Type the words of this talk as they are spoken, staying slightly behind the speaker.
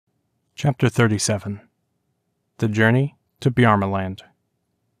Chapter 37. The Journey to Bjarmaland.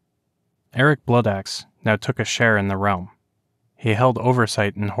 Eric Bloodaxe now took a share in the realm. He held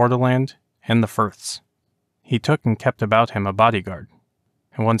oversight in Hordaland and the Firths. He took and kept about him a bodyguard.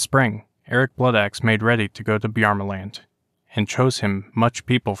 And one spring, Eric Bloodaxe made ready to go to Bjarmaland, and chose him much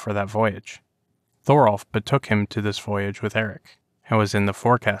people for that voyage. Thorolf betook him to this voyage with Eric, and was in the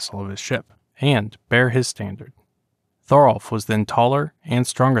forecastle of his ship, and bare his standard. Thorolf was then taller and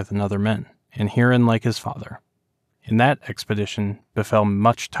stronger than other men, and herein like his father. In that expedition befell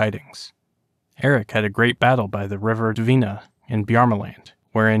much tidings. Eric had a great battle by the river Dvina in Bjarmaland,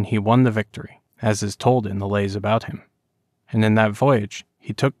 wherein he won the victory, as is told in the lays about him. And in that voyage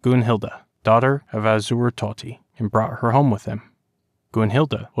he took Gunhilda, daughter of Azur Toti, and brought her home with him.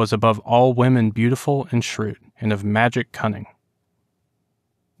 Gunhilda was above all women beautiful and shrewd, and of magic cunning.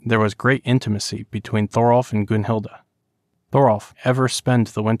 There was great intimacy between Thorolf and Gunhilda. Thorolf ever spent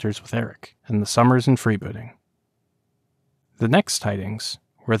the winters with Eric, and the summers in freebooting. The next tidings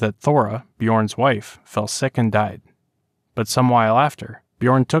were that Thora, Bjorn's wife, fell sick and died, but some while after,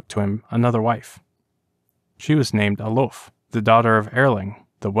 Bjorn took to him another wife. She was named Alof, the daughter of Erling,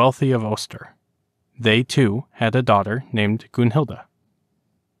 the wealthy of Oster. They, too, had a daughter named Gunhilda.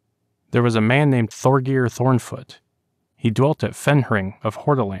 There was a man named Thorgir Thornfoot. He dwelt at Fenhring of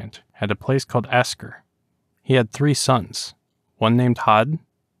Hordaland, at a place called Asker. He had 3 sons, one named Had,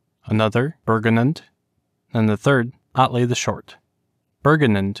 another Bergenund, and the third Atle the Short.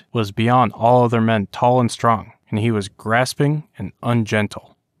 Bergenund was beyond all other men tall and strong, and he was grasping and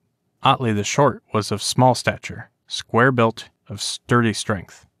ungentle. Atle the Short was of small stature, square-built, of sturdy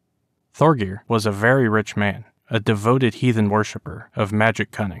strength. Thorgir was a very rich man, a devoted heathen worshipper of magic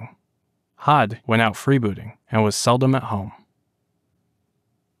cunning. Had went out freebooting, and was seldom at home.